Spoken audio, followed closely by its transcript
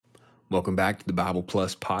Welcome back to the Bible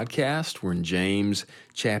Plus podcast. We're in James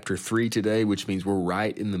chapter 3 today, which means we're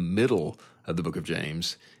right in the middle of the book of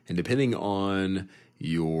James. And depending on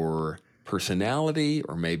your personality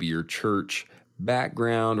or maybe your church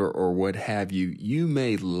background or what have you, you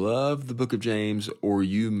may love the book of James or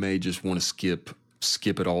you may just want to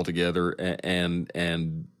skip it altogether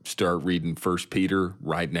and start reading 1 Peter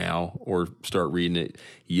right now or start reading it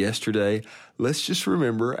yesterday. Let's just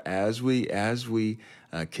remember as we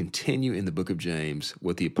continue in the book of James,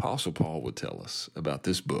 what the Apostle Paul would tell us about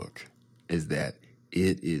this book is that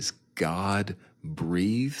it is God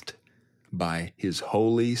breathed by His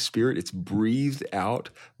Holy Spirit. It's breathed out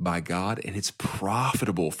by God, and it's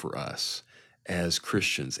profitable for us as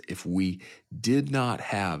Christians. If we did not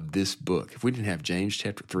have this book, if we didn't have James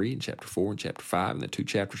chapter 3 and chapter 4 and chapter 5 and the two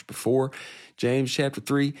chapters before James chapter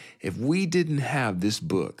 3, if we didn't have this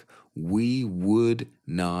book, we would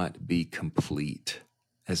not be complete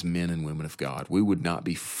as men and women of God. We would not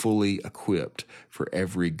be fully equipped for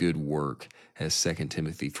every good work, as 2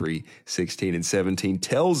 Timothy 3:16 and 17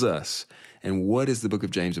 tells us. And what is the book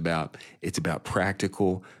of James about? It's about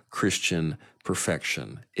practical Christian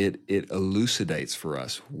perfection. It elucidates for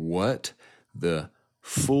us what the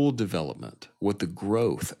full development, what the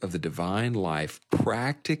growth of the divine life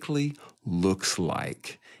practically looks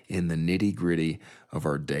like in the nitty-gritty of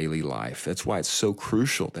our daily life. That's why it's so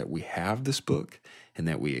crucial that we have this book and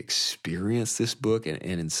that we experience this book and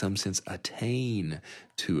in some sense attain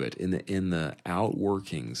to it in the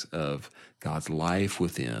outworkings of God's life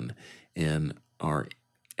within in our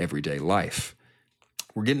everyday life.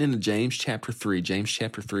 We're getting into James chapter 3. James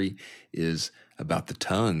chapter 3 is about the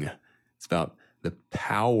tongue. It's about the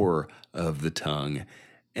power of the tongue.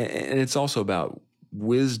 And it's also about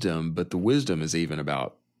wisdom, but the wisdom is even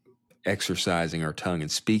about exercising our tongue and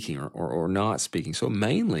speaking or not speaking. So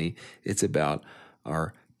mainly it's about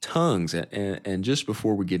our tongues. And just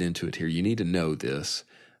before we get into it here, you need to know this.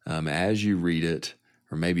 As you read it,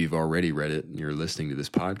 or maybe you've already read it and you're listening to this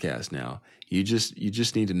podcast now, you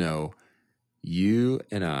just need to know you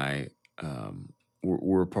and I,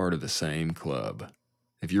 we're a part of the same club.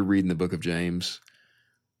 If you're reading the book of James,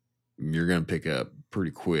 you're going to pick up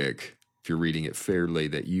pretty quick, if you're reading it fairly,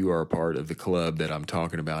 that you are a part of the club that I'm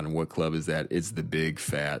talking about. And what club is that? It's the big,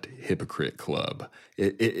 fat hypocrite club.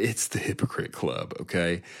 It's the hypocrite club,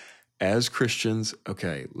 okay? As Christians,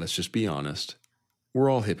 okay, let's just be honest.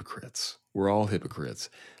 We're all hypocrites. We're all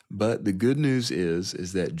hypocrites. But the good news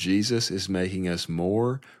is that Jesus is making us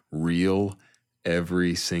more real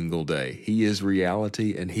every single day. He is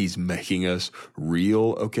reality and He's making us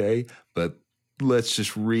real, okay? But let's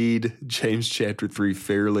just read James chapter 3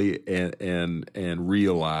 fairly and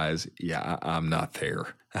realize, I'm not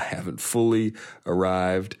there. I haven't fully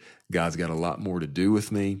arrived. God's got a lot more to do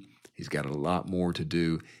with me. He's got a lot more to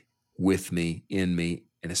do with me, in me,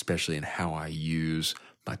 and especially in how I use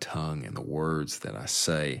my tongue and the words that I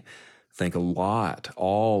say. I think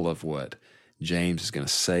all of what James is going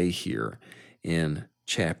to say here in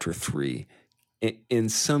chapter 3, in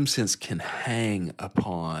some sense can hang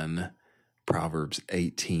upon Proverbs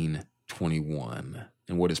 18:21.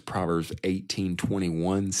 And what does Proverbs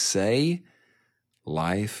 18:21 say?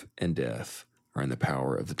 Life and death are in the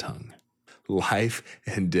power of the tongue. Life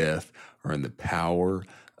and death are in the power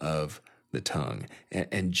of the tongue.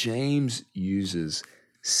 And James uses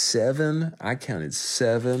I counted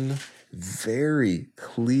seven very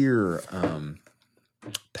clear,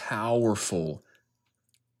 powerful,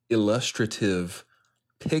 illustrative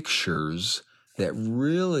pictures that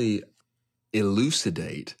really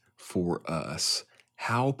elucidate for us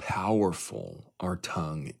how powerful our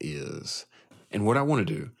tongue is. And what I want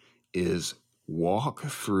to do is walk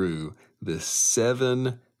through the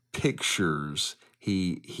seven pictures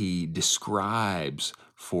he describes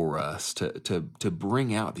for us to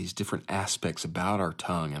bring out these different aspects about our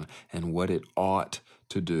tongue and what it ought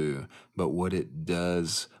to do, but what it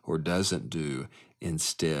does or doesn't do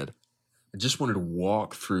instead. I just wanted to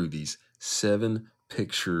walk through these seven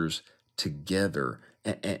pictures together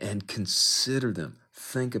and consider them,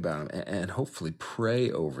 think about them, and hopefully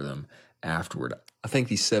pray over them afterward. I think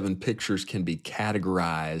these seven pictures can be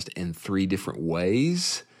categorized in three different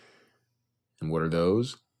ways. And what are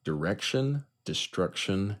those? Direction,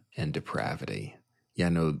 destruction, and depravity. Yeah, I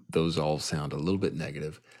know those all sound a little bit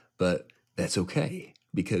negative, but that's okay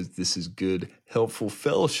because this is good, helpful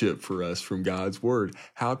fellowship for us from God's Word.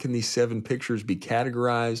 How can these seven pictures be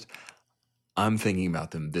categorized? I'm thinking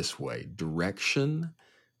about them this way: direction,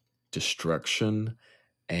 destruction,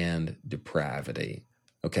 and depravity.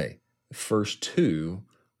 Okay, the first two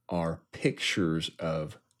are pictures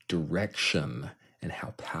of direction. and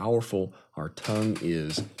how powerful our tongue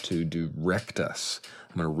is to direct us.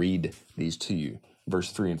 I'm going to read these to you,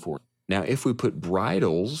 verse 3 and 4. Now, if we put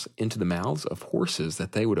bridles into the mouths of horses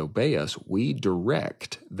that they would obey us, we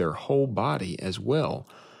direct their whole body as well.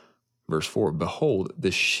 Verse 4, behold,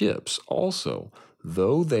 the ships also,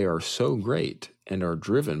 though they are so great and are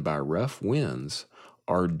driven by rough winds,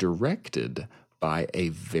 are directed by a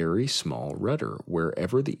very small rudder,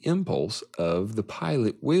 wherever the impulse of the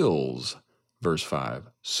pilot wills. Verse 5,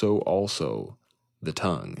 so also the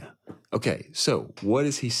tongue. Okay, so what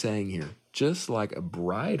is he saying here? Just like a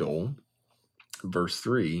bridle, verse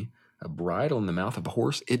 3, a bridle in the mouth of a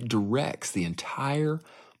horse, it directs the entire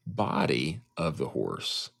body of the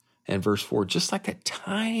horse. And verse 4, just like a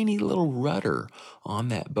tiny little rudder on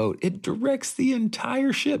that boat, it directs the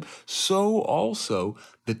entire ship. So also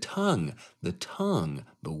the tongue,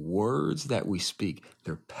 the words that we speak,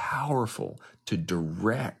 they're powerful to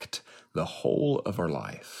direct the whole of our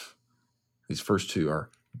life. These first two are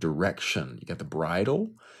direction. You got the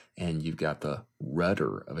bridle and you've got the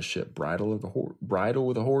rudder of a ship. Bridle with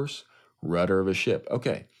a horse, rudder of a ship.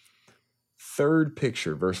 Okay. Third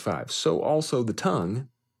picture, verse 5. So also the tongue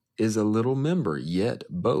is a little member, yet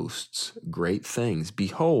boasts great things.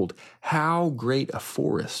 Behold, how great a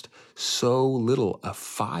forest, so little a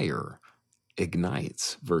fire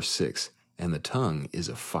ignites. Verse 6, and the tongue is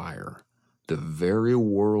a fire, the very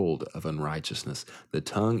world of unrighteousness. The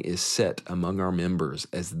tongue is set among our members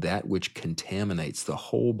as that which contaminates the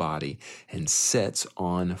whole body and sets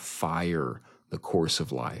on fire the course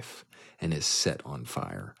of life, and is set on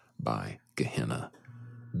fire by Gehenna.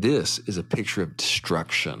 This is a picture of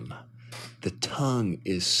destruction. The tongue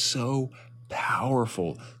is so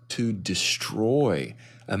powerful to destroy.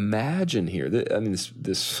 Imagine here,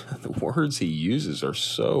 the words he uses are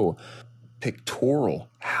so pictorial.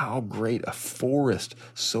 How great a forest,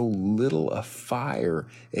 so little a fire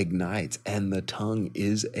ignites, and the tongue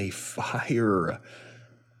is a fire.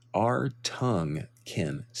 Our tongue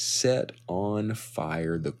can set on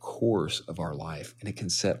fire the course of our life, and it can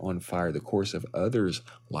set on fire the course of others'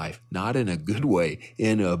 life, not in a good way,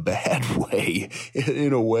 in a bad way,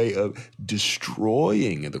 in a way of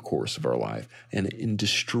destroying the course of our life and in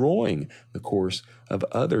destroying the course of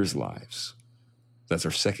others' lives. That's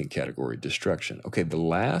our second category, destruction. Okay, the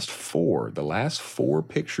last four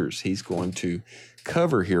pictures he's going to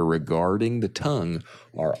cover here regarding the tongue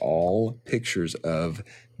are all pictures of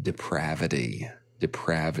depravity.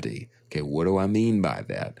 Depravity. Okay, what do I mean by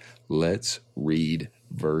that? Let's read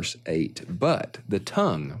verse 8. But the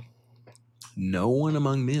tongue, no one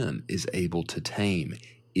among men is able to tame.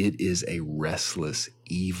 It is a restless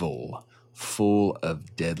evil, full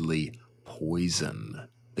of deadly poison.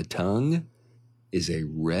 The tongue is a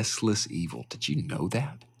restless evil. Did you know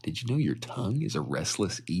that? Did you know your tongue is a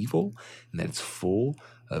restless evil and that it's full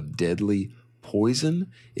of deadly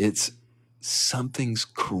poison? Something's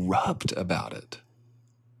corrupt about it.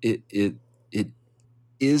 It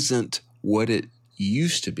isn't what it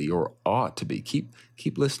used to be or ought to be.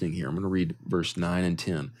 Keep listening here. I'm going to read verse 9 and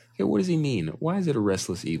 10. Okay, what does he mean? Why is it a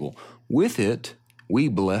restless evil? With it, we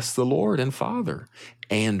bless the Lord and Father,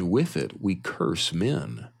 and with it, we curse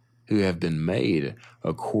men who have been made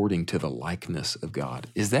according to the likeness of God.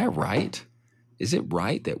 Is that right? Is it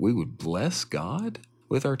right that we would bless God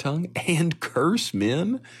with our tongue and curse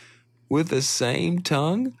men with the same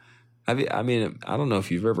tongue? I mean, I don't know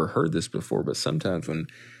if you've ever heard this before, but sometimes when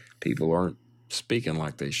people aren't speaking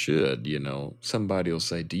like they should, somebody will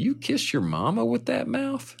say, do you kiss your mama with that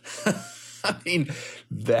mouth? I mean,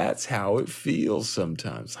 that's how it feels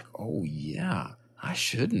sometimes. Like, oh yeah, I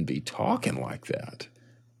shouldn't be talking like that.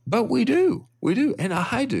 But we do, and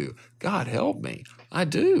I do. God help me, I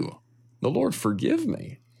do. The Lord forgive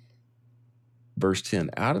me. Verse 10,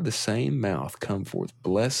 out of the same mouth come forth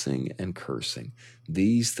blessing and cursing.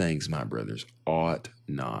 These things, my brothers, ought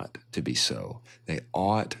not to be so. They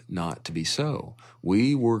ought not to be so.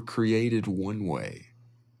 We were created one way.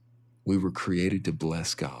 We were created to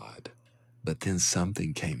bless God. But then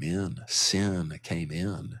something came in. Sin came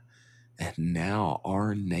in. And now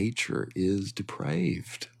our nature is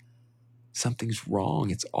depraved. Something's wrong.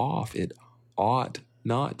 It's off. It ought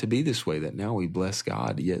not to be this way, that now we bless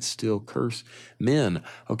God, yet still curse men.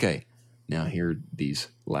 Okay, now here are these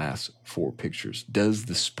last four pictures. Does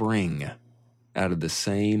the spring out of the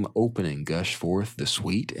same opening gush forth the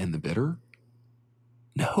sweet and the bitter?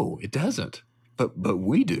 No, it doesn't. But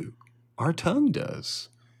we do. Our tongue does.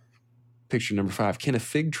 Picture number 5. Can a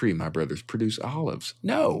fig tree, my brothers, produce olives?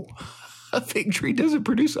 No. A fig tree doesn't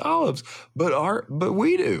produce olives, but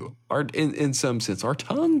we do. In some sense, our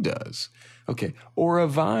tongue does. Okay, or a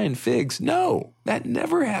vine figs? No, that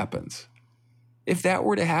never happens. If that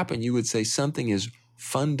were to happen, you would say something is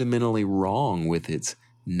fundamentally wrong with its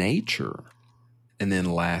nature. And then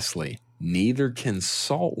lastly, neither can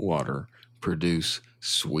salt water produce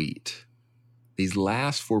sweet. These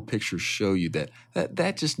last four pictures show you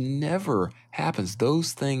that just never happens.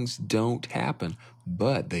 Those things don't happen,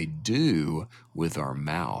 but they do with our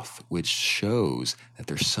mouth, which shows that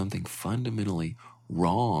there's something fundamentally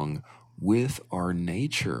wrong with our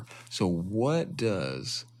nature. So what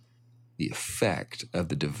does the effect of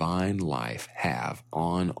the divine life have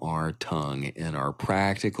on our tongue in our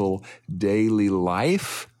practical daily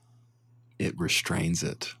life? It restrains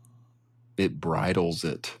it. It bridles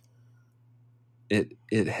it.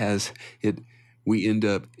 We end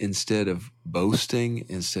up, instead of boasting,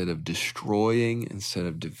 instead of destroying, instead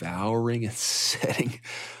of devouring and setting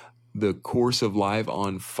the course of life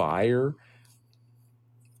on fire,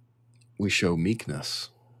 we show meekness.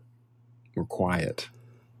 We're quiet.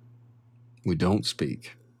 We don't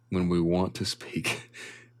speak when we want to speak,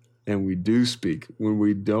 and we do speak when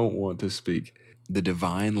we don't want to speak. The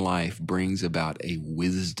divine life brings about a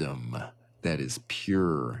wisdom that is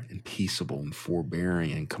pure and peaceable and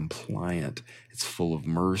forbearing and compliant. It's full of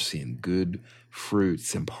mercy and good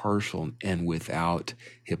fruits, impartial and without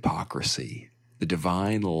hypocrisy. The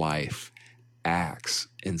divine life acts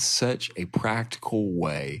in such a practical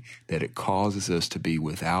way that it causes us to be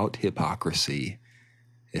without hypocrisy,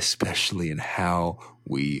 especially in how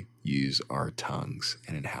we use our tongues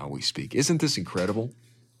and in how we speak. Isn't this incredible?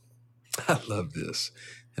 I love this,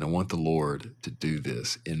 and I want the Lord to do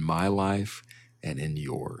this in my life and in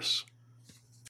yours.